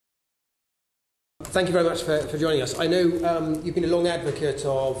Thank you very much for joining us. I know you've been a long advocate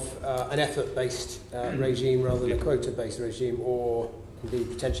of an effort-based regime rather than a quota-based regime, or indeed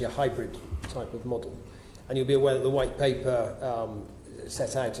potentially a hybrid type of model. And you'll be aware that the white paper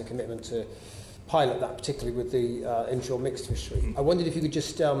set out a commitment to pilot that, particularly with the inshore mixed fishery. I wondered if you could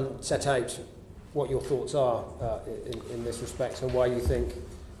just set out what your thoughts are in this respect, and why you think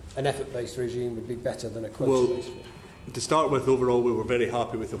an effort-based regime would be better than a quota-based regime. To start with, overall, we were very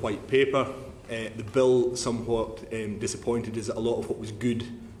happy with the white paper. The bill somewhat disappointed us that a lot of what was good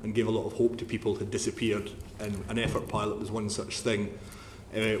and gave a lot of hope to people had disappeared, and an effort pilot was one such thing.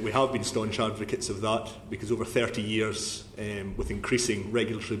 We have been staunch advocates of that because over 30 years, with increasing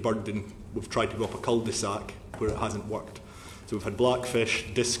regulatory burden, we've tried to go up a cul-de-sac where it hasn't worked. So we've had blackfish,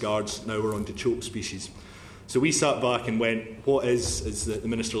 discards, now we're on to choke species. So we sat back and went, what is, as the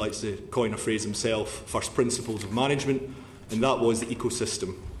Minister likes to coin a phrase himself, first principles of management, and that was the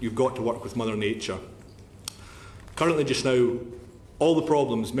ecosystem. You've got to work with Mother Nature. Currently, just now, all the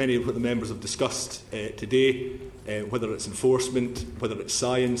problems, many of what the members have discussed today, whether it's enforcement, whether it's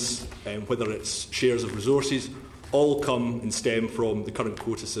science, whether it's shares of resources, all come and stem from the current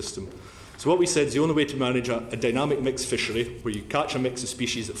quota system. So what we said is the only way to manage a dynamic mixed fishery, where you catch a mix of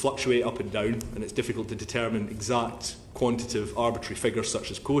species that fluctuate up and down, and it's difficult to determine exact quantitative arbitrary figures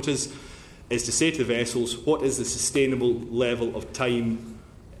such as quotas, is to say to the vessels, what is the sustainable level of time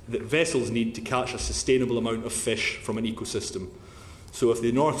that vessels need to catch a sustainable amount of fish from an ecosystem. So if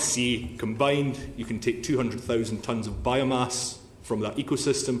the North Sea combined, you can take 200,000 tonnes of biomass from that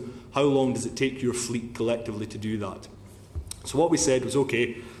ecosystem, how long does it take your fleet collectively to do that? So what we said was,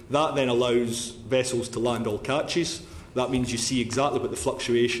 okay, that then allows vessels to land all catches. That means you see exactly what the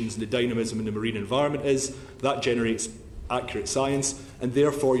fluctuations and the dynamism in the marine environment is. That generates accurate science, and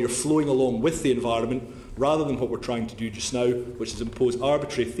therefore you're flowing along with the environment rather than what we're trying to do just now, which is impose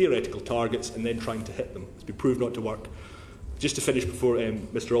arbitrary theoretical targets and then trying to hit them. It's been proved not to work. Just to finish before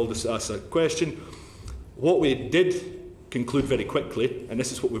Mr. Aldous asks a question, what we did conclude very quickly, and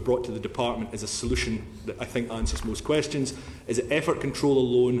this is what we brought to the department as a solution that I think answers most questions, is that effort control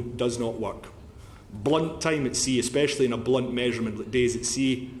alone does not work. Blunt time at sea, especially in a blunt measurement like days at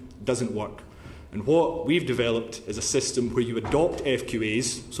sea, doesn't work. And what we've developed is a system where you adopt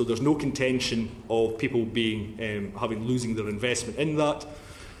FQAs, so there's no contention of people being losing their investment in that.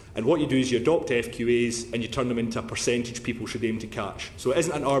 And what you do is you adopt FQAs and you turn them into a percentage people should aim to catch. So it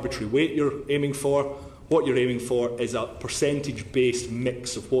isn't an arbitrary weight you're aiming for. What you're aiming for is a percentage-based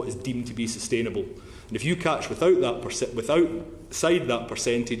mix of what is deemed to be sustainable. And if you catch without that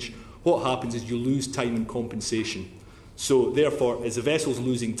percentage, what happens is you lose time and compensation. So therefore, as the vessel's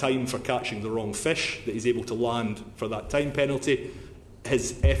losing time for catching the wrong fish that he's able to land for that time penalty,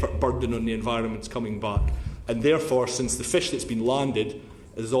 his effort burden on the environment's coming back. And therefore, since the fish that's been landed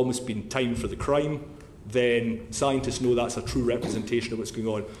has almost been time for the crime, then scientists know that's a true representation of what's going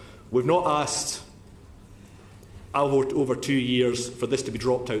on. We've not asked over 2 years for this to be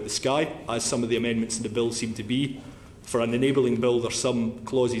dropped out of the sky, as some of the amendments in the bill seem to be. For an enabling bill, there's some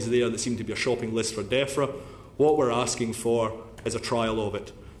clauses there that seem to be a shopping list for DEFRA. What we're asking for is a trial of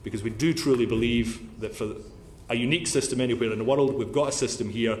it, because we do truly believe that for a unique system anywhere in the world, we've got a system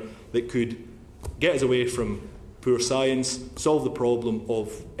here that could get us away from poor science, solve the problem of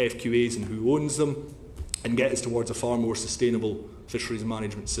FQAs and who owns them, and get us towards a far more sustainable fisheries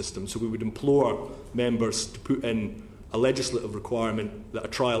management system. So we would implore members to put in a legislative requirement that a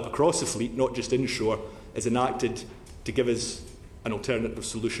trial across the fleet, not just inshore, is enacted to give us an alternative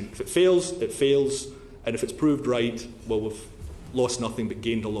solution. If it fails, it fails, and if it's proved right, well, we've lost nothing but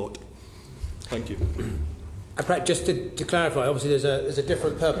gained a lot. Thank you. Just to clarify, obviously there's a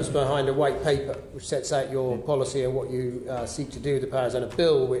different purpose behind a white paper, which sets out your policy and what you seek to do with the powers, and a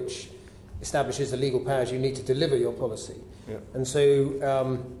bill which establishes the legal powers you need to deliver your policy. Yeah. And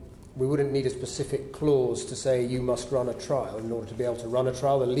so we wouldn't need a specific clause to say you must run a trial. In order to be able to run a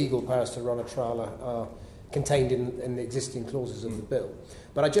trial, the legal powers to run a trial are contained in the existing clauses of the bill.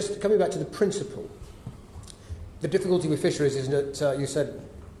 But coming back to the principle, the difficulty with fisheries is that you said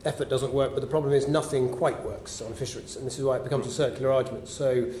effort doesn't work, but the problem is nothing quite works on fisheries, and this is why it becomes a circular argument.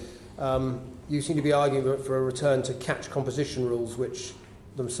 So you seem to be arguing for a return to catch composition rules, which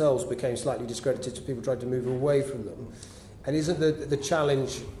themselves became slightly discredited, so people tried to move away from them. And isn't the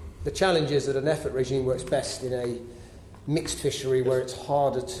challenge is that an effort regime works best in a mixed fishery where it's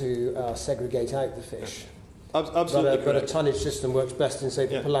harder to segregate out the fish? Absolutely, but a tonnage system works best in, say,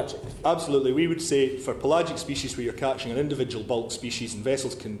 the pelagic. Absolutely. We would say for pelagic species where you're catching an individual bulk species, and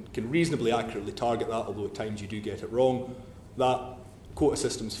vessels can reasonably accurately target that, although at times you do get it wrong, that quota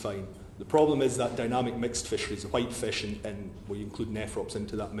system's fine. The problem is that dynamic mixed fisheries, the white fish, and we include nephrops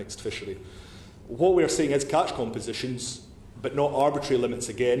into that mixed fishery. What we're seeing is catch compositions, but not arbitrary limits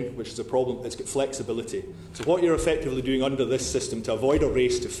again, which is a problem. It's got flexibility. So what you're effectively doing under this system to avoid a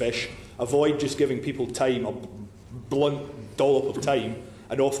race to fish, avoid just giving people time, a blunt dollop of time,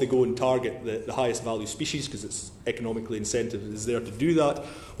 and off they go and target the highest value species because it's economically incentive is there to do that.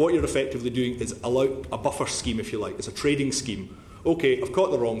 What you're effectively doing is allow a buffer scheme, if you like. It's a trading scheme. OK, I've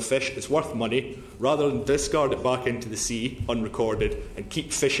caught the wrong fish, it's worth money. Rather than discard it back into the sea, unrecorded, and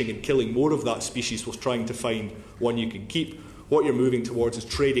keep fishing and killing more of that species whilst trying to find one you can keep, what you're moving towards is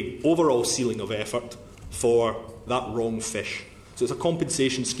trading overall ceiling of effort for that wrong fish. So it's a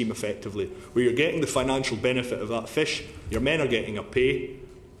compensation scheme, effectively, where you're getting the financial benefit of that fish, your men are getting a pay,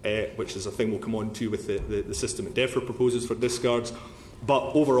 which is a thing we'll come on to with the system that DEFRA proposes for discards,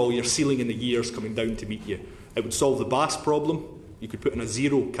 but overall you're sealing in the years coming down to meet you. It would solve the bass problem. You could put in a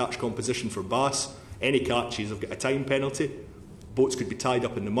zero catch composition for bass. Any catches have got a time penalty. Boats could be tied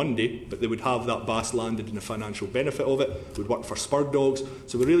up on the Monday, but they would have that bass landed and the financial benefit of it. It would work for spur dogs.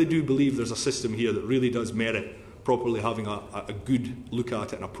 So we really do believe there's a system here that really does merit properly having a good look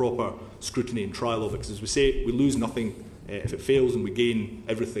at it and a proper scrutiny and trial of it. Because as we say, we lose nothing if it fails and we gain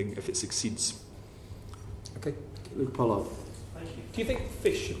everything if it succeeds. Okay. Luke Pollard. Do you think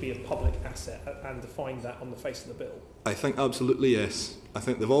fish should be a public asset and define that on the face of the bill? I think absolutely yes. I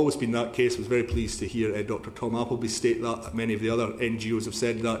think they've always been that case. I was very pleased to hear Dr Tom Appleby state that. Many of the other NGOs have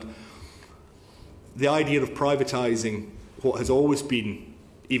said that. The idea of privatising what has always been,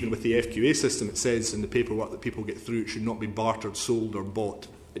 even with the FQA system, it says in the paperwork that people get through, it should not be bartered, sold or bought.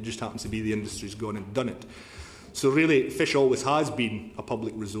 It just happens to be the industry's gone and done it. So really, fish always has been a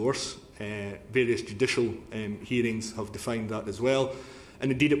public resource. Various judicial hearings have defined that as well.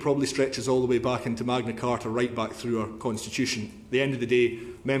 And indeed, it probably stretches all the way back into Magna Carta, right back through our constitution. At the end of the day,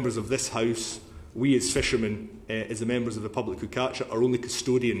 members of this House, we as fishermen, as the members of the public who catch it, are only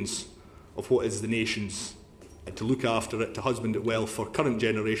custodians of what is the nation's, to look after it, to husband it well for current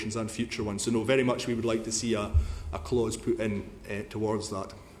generations and future ones. So no, very much we would like to see a clause put in towards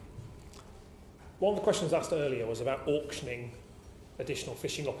that. One of the questions asked earlier was about auctioning additional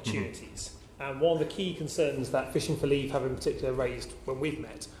fishing opportunities. And one of the key concerns that Fishing for Leave have in particular raised when we've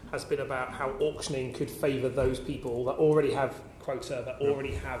met has been about how auctioning could favour those people that already have quota, that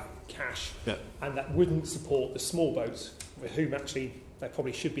already have cash, and that wouldn't support the small boats, with whom actually there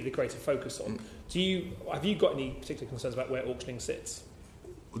probably should be the greater focus on. Have you got any particular concerns about where auctioning sits?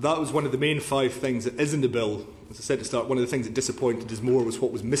 That was one of the main 5 things that is in the bill. As I said to start, one of the things that disappointed us more was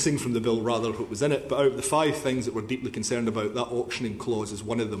what was missing from the bill rather than what was in it. But out of the 5 things that we're deeply concerned about, that auctioning clause is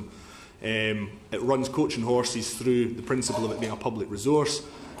one of them. It runs coach and horses through the principle of it being a public resource.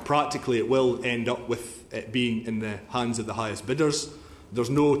 Practically, it will end up with it being in the hands of the highest bidders. There's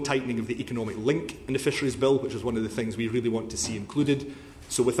no tightening of the economic link in the Fisheries Bill, which is one of the things we really want to see included.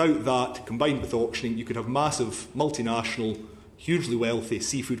 So without that, combined with auctioning, you could have massive multinational, hugely wealthy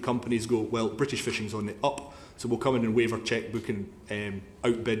seafood companies go, well, British fishing's on the up, so we'll come in and waive our chequebook and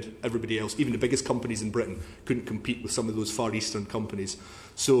outbid everybody else. Even the biggest companies in Britain couldn't compete with some of those Far Eastern companies.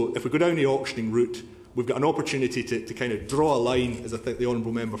 So if we go down the auctioning route, we've got an opportunity to kind of draw a line, as I think the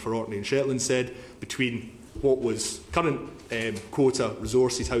Honourable Member for Orkney and Shetland said, between what was current quota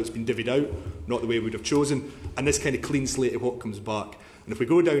resources, how it's been divvied out, not the way we would have chosen, and this kind of clean slate of what comes back. And if we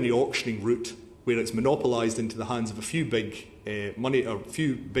go down the auctioning route, where it's monopolised into the hands of a few big money or a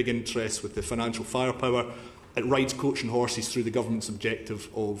few big interests with the financial firepower, it rides coach and horses through the government's objective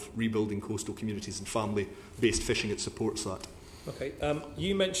of rebuilding coastal communities and family-based fishing. It supports that. Okay,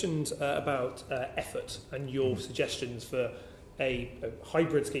 you mentioned about effort and your suggestions for a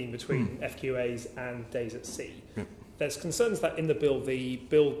hybrid scheme between FQAs and days at sea. There's concerns that in the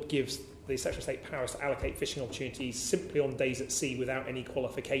bill gives the Secretary of State powers to allocate fishing opportunities simply on days at sea without any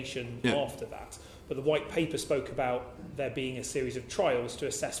qualification after that. But the white paper spoke about there being a series of trials to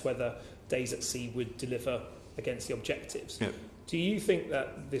assess whether days at sea would deliver against the objectives. Do you think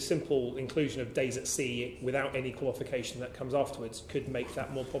that the simple inclusion of days at sea without any qualification that comes afterwards could make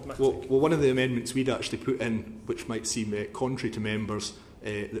that more problematic? Well, one of the amendments we'd actually put in, which might seem contrary to members,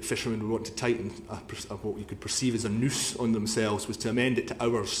 that fishermen would want to tighten what you could perceive as a noose on themselves, was to amend it to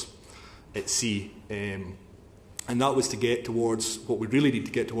hours at sea. And that was to get towards what we really need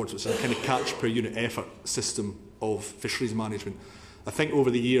to get towards, which is a kind of catch per unit effort system of fisheries management. I think over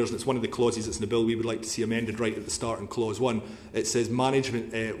the years, and it's one of the clauses that's in the bill we would like to see amended right at the start in clause 1, it says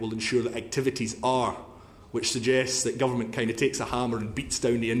management will ensure that activities are, which suggests that government kind of takes a hammer and beats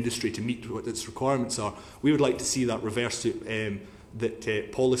down the industry to meet what its requirements are. We would like to see that reversed to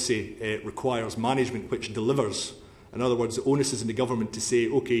that policy requires management which delivers. In other words, the onus is in the government to say,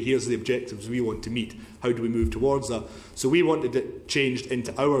 OK, here's the objectives we want to meet. How do we move towards that? So we wanted it changed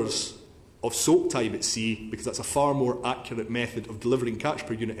into hours of soak time at sea, because that's a far more accurate method of delivering catch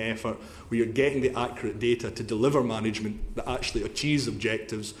per unit effort, where you're getting the accurate data to deliver management that actually achieves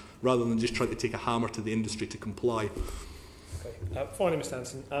objectives, rather than just trying to take a hammer to the industry to comply. Okay. Finally, Mr.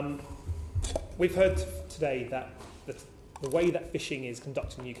 Hanson, we've heard today that the way that fishing is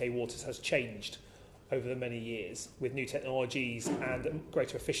conducted in UK waters has changed over the many years with new technologies and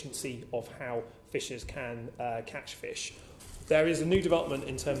greater efficiency of how fishers can catch fish. There is a new development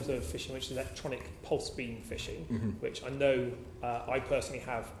in terms of fishing, which is electronic pulse beam fishing, which I know I personally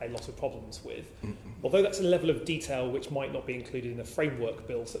have a lot of problems with. Although that's a level of detail which might not be included in a framework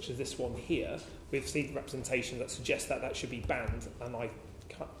bill such as this one here, we've seen representation that suggests that that should be banned, and I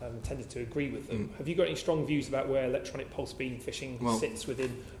tended to agree with them. Have you got any strong views about where electronic pulse beam fishing sits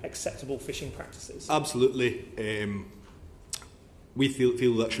within acceptable fishing practices? Absolutely. We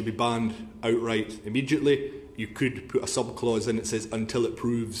feel that should be banned outright immediately. You could put a sub-clause in that says until it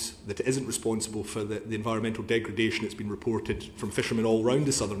proves that it isn't responsible for the environmental degradation that's been reported from fishermen all around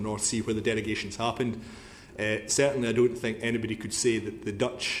the southern North Sea where the derogations happened. Certainly I don't think anybody could say that the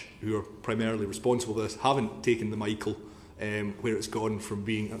Dutch, who are primarily responsible for this, haven't taken the Michael, where it's gone from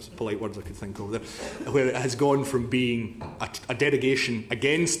being, that's polite words I could think of there, where it has gone from being a derogation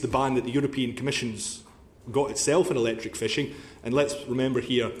against the ban that the European Commission's got itself in electric fishing. And let's remember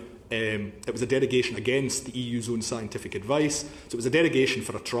here, it was a derogation against the EU's own scientific advice. So it was a derogation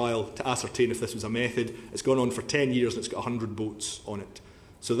for a trial to ascertain if this was a method. It's gone on for 10 years and it's got 100 boats on it.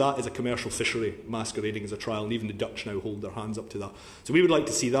 So that is a commercial fishery masquerading as a trial, and even the Dutch now hold their hands up to that. So we would like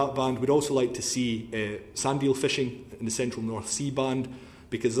to see that banned. We'd also like to see sand eel fishing in the central North Sea banned,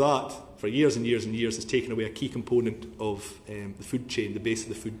 because that, for years and years and years, has taken away a key component of the food chain, the base of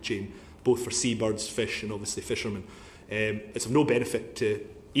the food chain, both for seabirds, fish and obviously fishermen. It's of no benefit to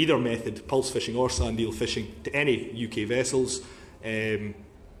either method, pulse fishing or sand eel fishing, to any UK vessels.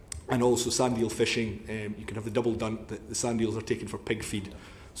 And also sand eel fishing, you can have the double done that the sand eels are taken for pig feed.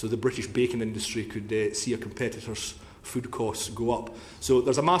 So the British bacon industry could see a competitor's food costs go up. So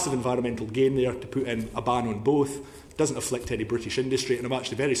there's a massive environmental gain there to put in a ban on both. It doesn't afflict any British industry, and I'm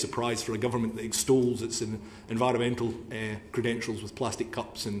actually very surprised for a government that extols its environmental credentials with plastic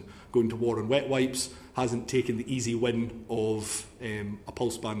cups and going to war on wet wipes hasn't taken the easy win of a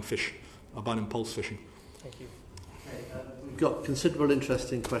ban on pulse fishing. Thank you. We've got considerable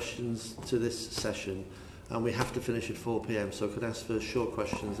interest in questions to this session, and we have to finish at 4 p.m, so could I ask for short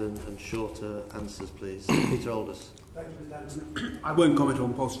questions and shorter answers, please? Peter Aldous. Thank you, Mr. Anderson. I won't comment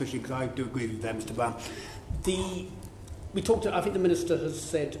on pulse fishing because I do agree with them, Mr. Brown. We talked. I think the Minister has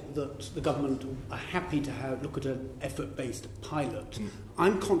said that the government are happy to look at an effort-based pilot.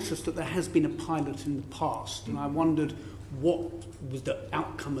 I'm conscious that there has been a pilot in the past, and I wondered what was the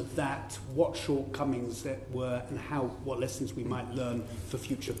outcome of that, what shortcomings there were, and what lessons we might learn for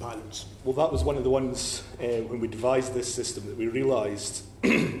future pilots. Well, that was one of the ones when we devised this system that we realised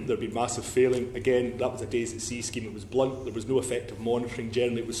there'd be massive failing. Again, that was a days at sea scheme. It was blunt. There was no effective monitoring.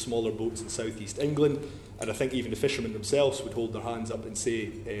 Generally, it was smaller boats in southeast England. And I think even the fishermen themselves would hold their hands up and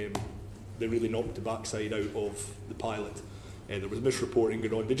say they really knocked the backside out of the pilot. There was misreporting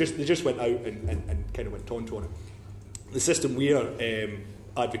going on. They just went out and kind of went tonto on it. The system we are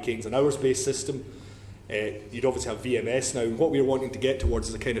advocating is an hours-based system. You'd obviously have VMS now. What we're wanting to get towards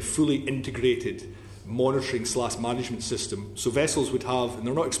is a kind of fully integrated monitoring/management system. So vessels would have, and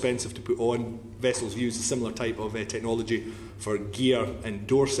they're not expensive to put on, vessels use a similar type of technology for gear and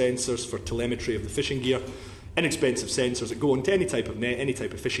door sensors for telemetry of the fishing gear. Inexpensive sensors that go onto any type of net, any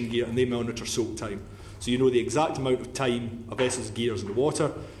type of fishing gear, and they monitor soak time. So you know the exact amount of time a vessel's gear is in the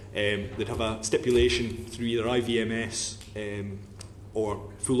water. They'd have a stipulation through either IVMS or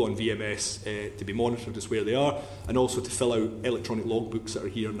full-on VMS to be monitored as where they are, and also to fill out electronic logbooks that are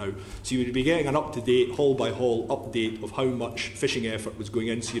here now. So you would be getting an up-to-date, hall-by-hall update of how much fishing effort was going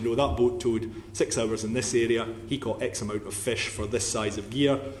in. So you know that boat towed 6 hours in this area, he caught X amount of fish for this size of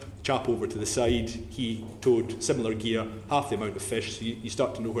gear. Chap over to the side, he towed similar gear, half the amount of fish. So you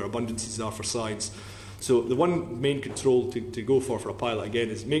start to know where abundances are for science. So the one main control to go for a pilot, again,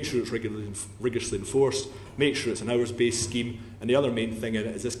 is make sure it's rigorously enforced, make sure it's an hours-based scheme, and the other main thing in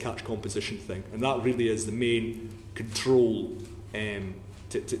it is this catch composition thing. And that really is the main control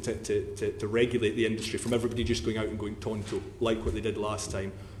to regulate the industry from everybody just going out and going tonto, like what they did last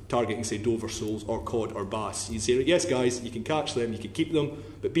time, targeting, say, Dover soles or cod or bass. You say, yes, guys, you can catch them, you can keep them,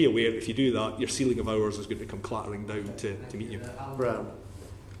 but be aware, if you do that, your ceiling of hours is going to come clattering down to meet you. Brown.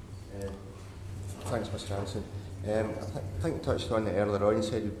 Thanks, Mr. Hanson. I think you touched on it earlier on, you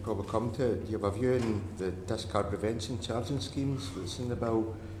said you'd probably come to it. Do you have a view on the discard prevention charging schemes that's in the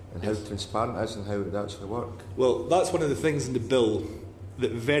bill, and how transparent it is and how it would actually work? Well, that's one of the things in the bill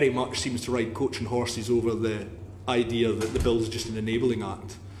that very much seems to ride coach and horses over the idea that the bill is just an enabling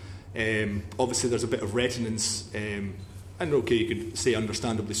act. Obviously, there's a bit of reticence, and okay, you could say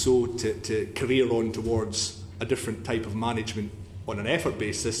understandably so, to career on towards a different type of management on an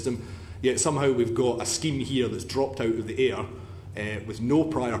effort-based system, yet somehow we've got a scheme here that's dropped out of the air with no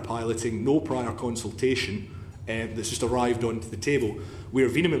prior piloting, no prior consultation, that's just arrived onto the table. We're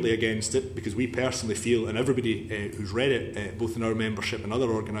vehemently against it because we personally feel, and everybody who's read it, both in our membership and other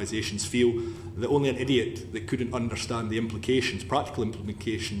organisations, feel that only an idiot that couldn't understand the implications, practical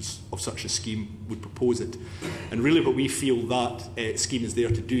implications of such a scheme would propose it. And really what we feel that scheme is there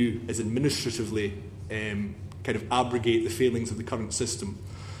to do is administratively kind of abrogate the failings of the current system,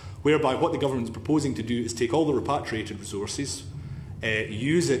 whereby what the government is proposing to do is take all the repatriated resources,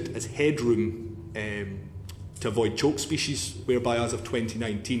 use it as headroom to avoid choke species, whereby as of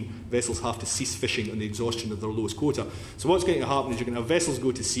 2019 vessels have to cease fishing on the exhaustion of their lowest quota. So what's going to happen is you're going to have vessels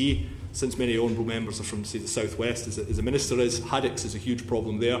go to sea, since many honourable members are from, say, the southwest, as the Minister is. Haddocks is a huge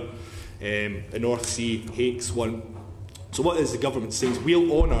problem there. The North Sea, Hake's one. So what is the government saying is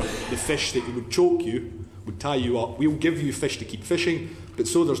we'll honour the fish that would choke you, would tie you up, we'll give you fish to keep fishing, but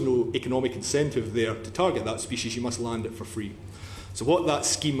so there's no economic incentive there to target that species, you must land it for free. So what that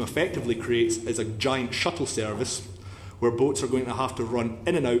scheme effectively creates is a giant shuttle service where boats are going to have to run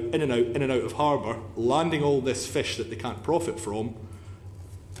in and out, in and out, in and out of harbour, landing all this fish that they can't profit from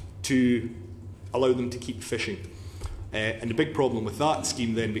to allow them to keep fishing. And the big problem with that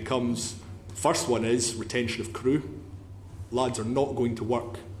scheme then becomes, first one is retention of crew. Lads are not going to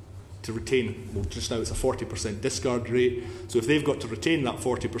work to retain, well, just now it's a 40% discard rate, so if they've got to retain that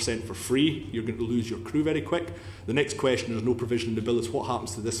 40% for free, you're going to lose your crew very quick. The next question, there's no provision in the bill, is what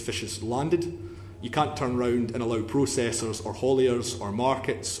happens to this fish is landed. You can't turn around and allow processors or hauliers or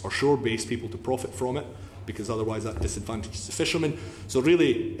markets or shore-based people to profit from it, because otherwise that disadvantages the fishermen. So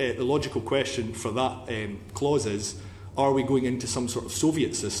really, the logical question for that clause is, are we going into some sort of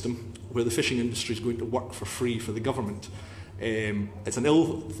Soviet system where the fishing industry is going to work for free for the government? It's an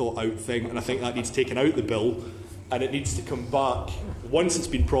ill-thought-out thing, and I think that needs taken out the bill, and it needs to come back once it's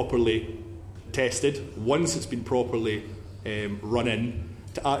been properly tested, once it's been properly run in,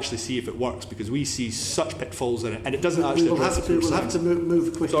 to actually see if it works, because we see such pitfalls in it, and it doesn't actually we'll have to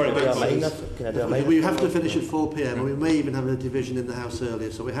move quickly. Sorry, we have to finish at 4 p.m, and we may even have a division in the House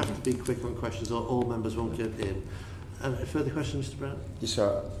earlier, so we have to be quick on questions, or all members won't get in. Further questions, Mr. Brown? Yes,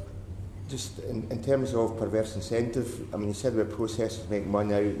 sir. Just in terms of perverse incentive, I mean, you said where processors make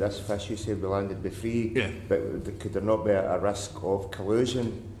money out of this fish, you said we landed be free, yeah. But could there not be a risk of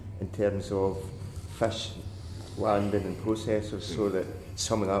collusion in terms of fish landing and processors so that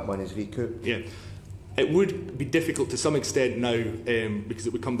some of that money is recouped? Yeah. It would be difficult to some extent now because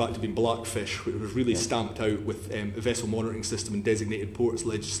it would come back to being blackfish, which was really stamped out with a vessel monitoring system and designated ports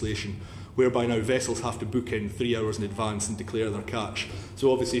legislation, whereby now vessels have to book in 3 hours in advance and declare their catch.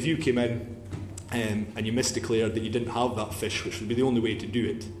 So obviously if you came in and you misdeclared that you didn't have that fish, which would be the only way to do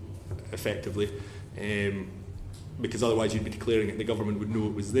it effectively, because otherwise you'd be declaring it and the government would know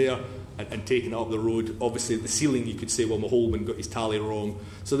it was there and taking it up the road. Obviously the ceiling, you could say, well, Maholman got his tally wrong.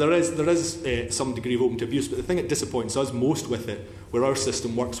 So there is some degree of open to abuse, but the thing that disappoints us most with it, where our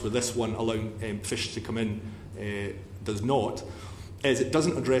system works with this one allowing fish to come in, does not, is it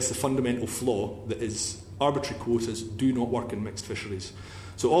doesn't address the fundamental flaw that is arbitrary quotas do not work in mixed fisheries.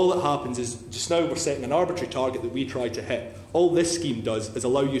 So all that happens is, just now we're setting an arbitrary target that we try to hit. All this scheme does is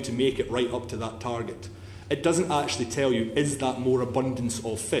allow you to make it right up to that target. It doesn't actually tell you, is that more abundance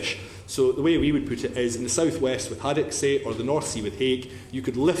of fish? So the way we would put it is, in the southwest with Haddock, say, or the North Sea with Hake, you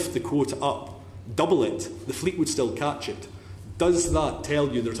could lift the quota up, double it, the fleet would still catch it. Does that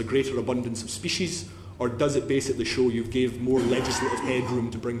tell you there's a greater abundance of species, or does it basically show you've gave more legislative headroom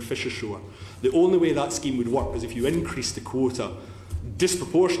to bring fish ashore? The only way that scheme would work is if you increase the quota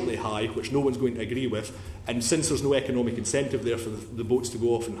disproportionately high, which no one's going to agree with, and since there's no economic incentive there for the boats to go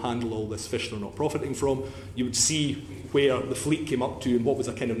off and handle all this fish they're not profiting from, you would see where the fleet came up to and what was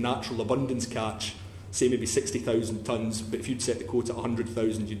a kind of natural abundance catch, say maybe 60,000 tonnes, but if you'd set the quota at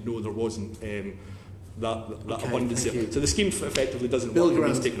 100,000, you'd know there wasn't that abundance there. So the scheme effectively doesn't work and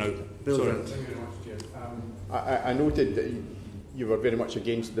it's taken out. Bill Grant. I noted that you were very much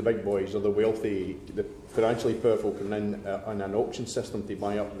against the big boys or the wealthy, the financially powerful coming in on an auction system to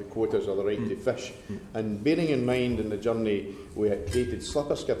buy up the quotas or the right to fish. And bearing in mind in the journey we had created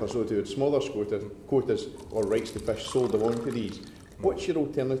slipper skippers, so to had smaller quotas or rights to fish sold along to these. What's your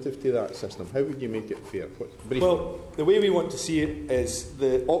alternative to that system? How would you make it fair? Well, the way we want to see it is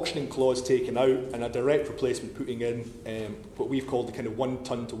the auctioning clause taken out and a direct replacement putting in what we've called the kind of 1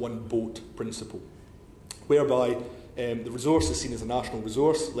 tonne to 1 boat principle, whereby The resource is seen as a national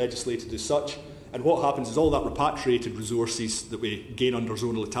resource, legislated as such, and what happens is all that repatriated resources that we gain under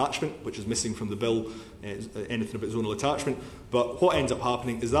zonal attachment, which is missing from the bill, anything about zonal attachment, but what ends up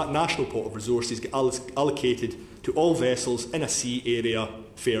happening is that national pot of resources get allocated to all vessels in a sea area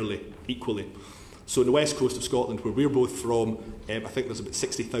fairly, equally. So in the west coast of Scotland, where we're both from, I think there's about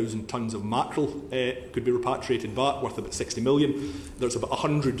 60,000 tonnes of mackerel could be repatriated back, worth about 60 million. There's about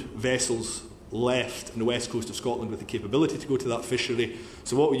 100 vessels left in the west coast of Scotland with the capability to go to that fishery.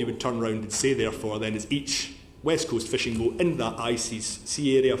 So what you would turn around and say, therefore, then is each west coast fishing boat in that ICES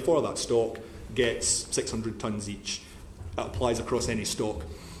sea area for that stock gets 600 tonnes each. That applies across any stock.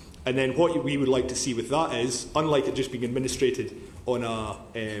 And then what we would like to see with that is, unlike it just being administrated on a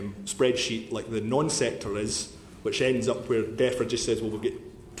spreadsheet like the non-sector is, which ends up where DEFRA just says, well, we'll get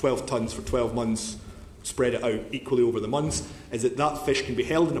 12 tonnes for 12 months, spread it out equally over the months, is that that fish can be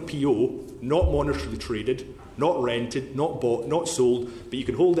held in a PO, not monetarily traded, not rented, not bought, not sold, but you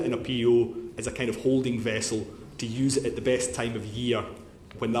can hold it in a PO as a kind of holding vessel to use it at the best time of year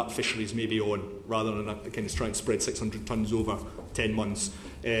when that fishery is maybe on, rather than a kind of try and spread 600 tonnes over 10 months.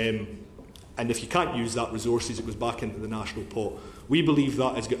 And if you can't use that resources, it goes back into the national pot. We believe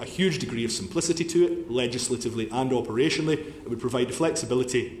that has got a huge degree of simplicity to it, legislatively and operationally. It would provide the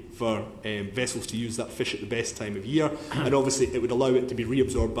flexibility for vessels to use that fish at the best time of year, and obviously it would allow it to be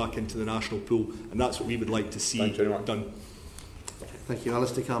reabsorbed back into the national pool, and that's what we would like to see done. Thank you.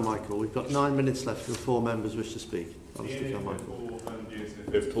 Alistair Carmichael. We've got 9 minutes left and 4 members wish to speak. Alistair Carmichael.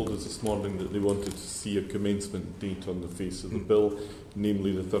 They've told us this morning that they wanted to see a commencement date on the face of the bill,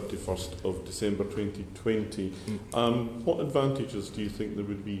 namely the 31st of December 2020. What advantages do you think there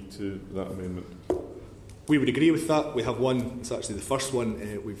would be to that amendment? We would agree with that. We have one, it's actually the first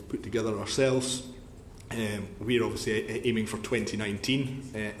one we've put together ourselves. We're obviously aiming for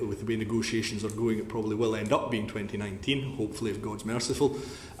 2019. With the way negotiations are going, it probably will end up being 2019, hopefully, if God's merciful.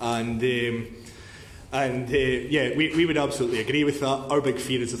 Yeah, we would absolutely agree with that. Our big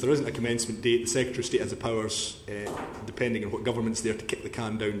fear is if there isn't a commencement date, the Secretary of State has the powers, depending on what government's there, to kick the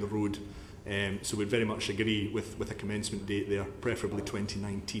can down the road. So we'd very much agree with a commencement date there, preferably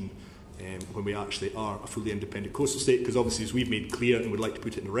 2019, when we actually are a fully independent coastal state, because obviously, as we've made clear and would like to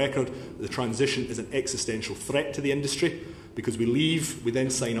put it in the record, the transition is an existential threat to the industry, because we leave, we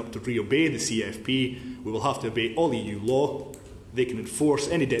then sign up to re-obey the CFP, we will have to obey all EU law. They can enforce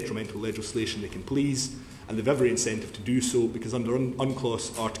any detrimental legislation they can please, and they have every incentive to do so, because under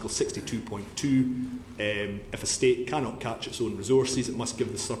UNCLOS Article 62.2, if a state cannot catch its own resources, it must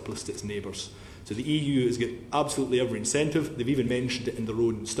give the surplus to its neighbours. So the EU has got absolutely every incentive. They've even mentioned it in their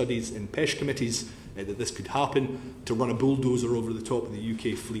own studies in PESH committees that this could happen, to run a bulldozer over the top of the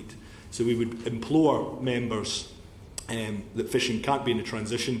UK fleet. So we would implore members that fishing can't be in a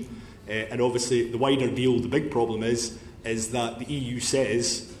transition, and obviously the wider deal, the big problem is that the EU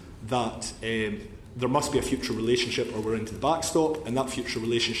says that there must be a future relationship or we're into the backstop, and that future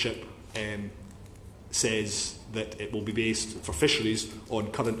relationship says that it will be based for fisheries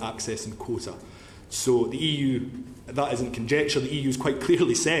on current access and quota. So the EU, that isn't conjecture, the EU has quite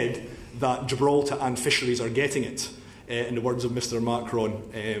clearly said that Gibraltar and fisheries are getting it, in the words of Mr Macron,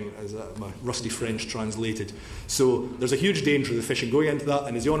 as my rusty French translated. So there's a huge danger of the fishing going into that,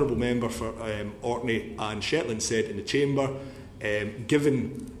 and as the Honourable Member for Orkney and Shetland said in the Chamber,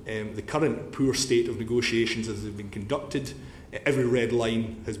 given the current poor state of negotiations as they've been conducted, every red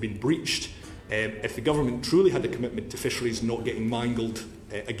line has been breached. If the government truly had a commitment to fisheries not getting mangled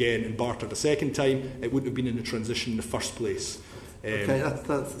again and bartered a second time, it wouldn't have been in the transition in the first place. Okay,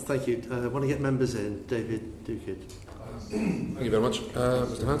 thank you. I want to get members in. David Duguid. Thank you very much,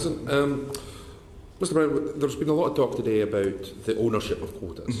 Mr Hanson. Mr Brown, there's been a lot of talk today about the ownership of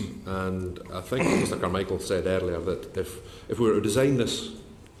quotas, and I think Mr Carmichael said earlier that if we were to design this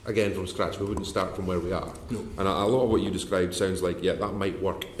again from scratch, we wouldn't start from where we are. No. And a lot of what you described sounds like, yeah, that might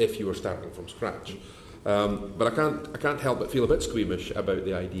work if you were starting from scratch. But I can't help but feel a bit squeamish about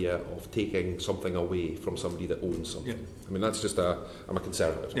the idea of taking something away from somebody that owns something. Yeah. I mean, that's just I'm a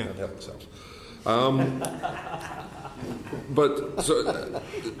conservative, so I can't help myself. But so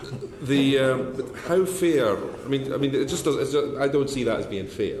how fair? I mean, it just does. I don't see that as being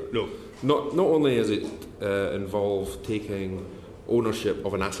fair. No. Not only is it involve taking ownership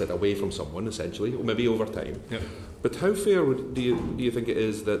of an asset away from someone, essentially, or maybe over time. Yeah. But how fair do you think it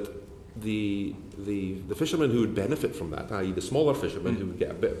is that the fishermen who would benefit from that, i.e. the smaller fishermen who would get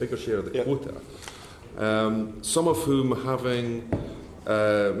a bit bigger share of the quota, some of whom having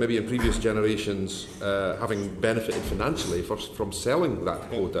maybe in previous generations having benefited financially from selling that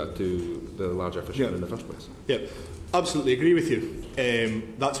quota to the larger fishermen in the first place? Yeah, absolutely agree with you.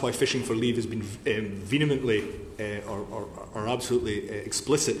 That's why Fishing for Leave has been vehemently are absolutely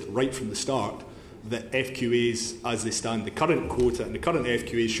explicit right from the start that FQAs, as they stand, the current quota and the current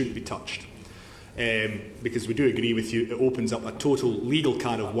FQAs shouldn't be touched. Because we do agree with you, it opens up a total legal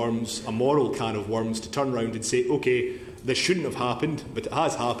can of worms, a moral can of worms, to turn around and say, OK, this shouldn't have happened, but it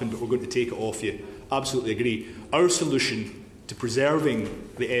has happened, but we're going to take it off you. Absolutely agree. Our solution to preserving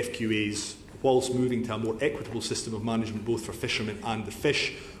the FQAs whilst moving to a more equitable system of management both for fishermen and the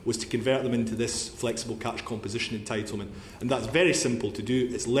fish was to convert them into this flexible catch composition entitlement. And that's very simple to do.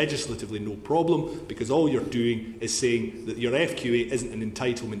 It's legislatively no problem, because all you're doing is saying that your FQA isn't an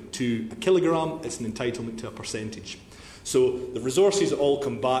entitlement to a kilogram, it's an entitlement to a percentage. So the resources all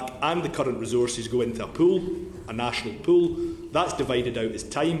come back, and the current resources go into a pool, a national pool. That's divided out as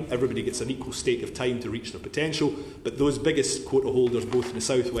time. Everybody gets an equal stake of time to reach their potential. But those biggest quota holders, both in the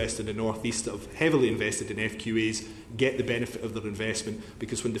southwest and the northeast, that have heavily invested in FQAs, get the benefit of their investment,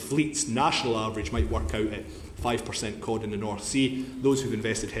 because when the fleet's national average might work out at 5% cod in the North Sea, those who've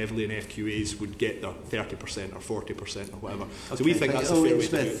invested heavily in FQAs would get their 30% or 40% or whatever. Okay, so we think that's a fair way to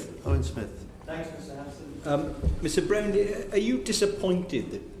do it. Owen Smith. Thanks, Mr. Hampson. Mr. Brown, are you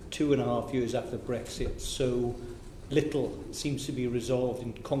disappointed that 2.5 years after Brexit, so little seems to be resolved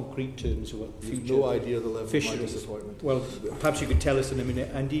in concrete terms of what future no idea the level fisheries? of my disappointment. Well, perhaps you could tell us in a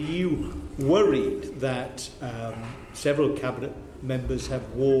minute. And are you worried that several cabinet members have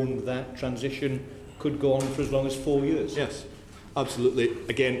warned that transition could go on for as long as 4 years? Yes, absolutely.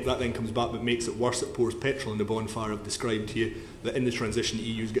 Again, that then comes back, but makes it worse. It pours petrol in the bonfire. I've described to you that in the transition, the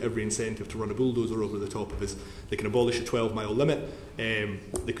EU's got every incentive to run a bulldozer over the top of us. They can abolish a 12-mile limit.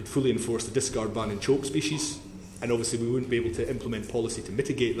 They could fully enforce the discard ban in choke species. And obviously we wouldn't be able to implement policy to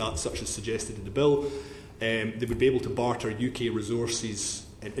mitigate that, such as suggested in the bill. They would be able to barter UK resources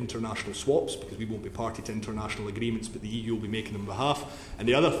in international swaps, because we won't be party to international agreements, but the EU will be making them on behalf. And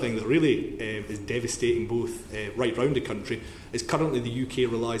the other thing that really is devastating both right round the country is currently the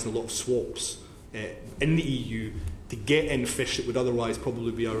UK relies on a lot of swaps in the EU to get in fish that would otherwise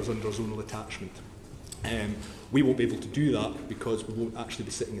probably be ours under zonal attachment. We won't be able to do that because we won't actually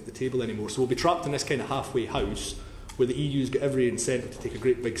be sitting at the table anymore. So we'll be trapped in this kind of halfway house where the EU's got every incentive to take a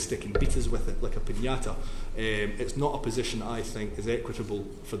great big stick and beat us with it like a piñata. It's not a position I think is equitable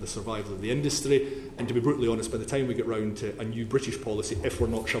for the survival of the industry. And to be brutally honest, by the time we get round to a new British policy, if we're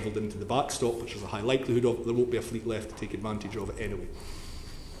not shoveled into the backstop, which is a high likelihood of, there won't be a fleet left to take advantage of it anyway.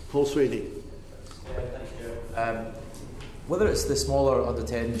 Paul Sweeney. Whether it's the smaller under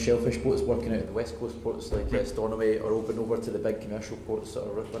 10 shellfish boats working out at the west coast ports like Stornoway, or open over to the big commercial ports that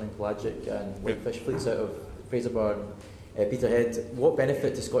are running pelagic and whitefish fleets out of Fraserburgh and Peterhead, what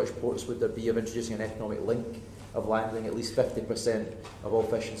benefit to Scottish ports would there be of introducing an economic link of landing at least 50% of all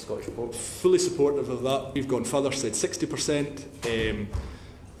fish in Scottish ports? Fully supportive of that. We've gone further, said 60%.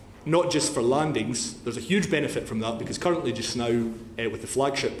 Not just for landings, there's a huge benefit from that, because currently just now, with the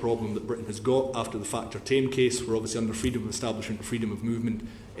flagship problem that Britain has got after the Factor Tame case, we're obviously under freedom of establishment and freedom of movement.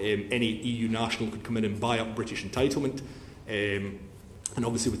 Any EU national could come in and buy up British entitlement. And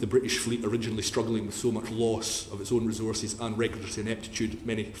obviously with the British fleet originally struggling with so much loss of its own resources and regulatory ineptitude,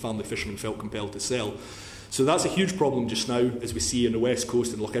 many family fishermen felt compelled to sell. So that's a huge problem just now, as we see in the west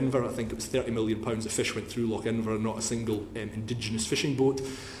coast in Loch Inver. I think it was £30 million of fish went through Loch Inver and not a single indigenous fishing boat.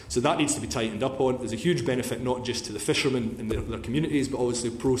 So that needs to be tightened up on. There's a huge benefit not just to the fishermen and their communities, but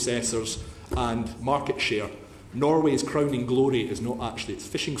obviously processors and market share. Norway's crowning glory is not actually its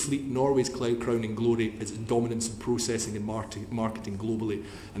fishing fleet. Norway's crowning glory is its dominance in processing and marketing globally.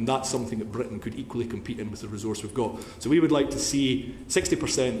 And that's something that Britain could equally compete in with the resource we've got. So we would like to see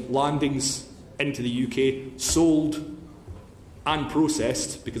 60% landings into the UK, sold and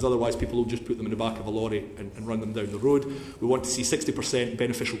processed, because otherwise people will just put them in the back of a lorry and run them down the road. We want to see 60%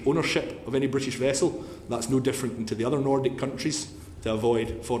 beneficial ownership of any British vessel. That's no different than to the other Nordic countries, to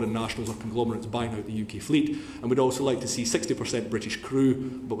avoid foreign nationals or conglomerates buying out the UK fleet. And we'd also like to see 60% British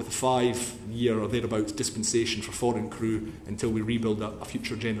crew, but with a 5-year or thereabouts dispensation for foreign crew until we rebuild a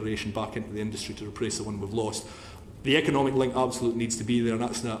future generation back into the industry to replace the one we've lost. The economic link absolutely needs to be there, and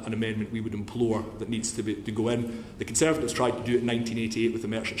that's an amendment we would implore that needs to go in. The Conservatives tried to do it in 1988 with the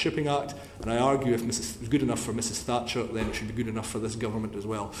Merchant Shipping Act, and I argue if it was good enough for Mrs Thatcher, then it should be good enough for this government as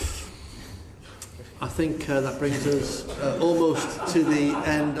well. I think that brings us almost to the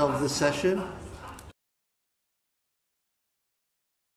end of the session.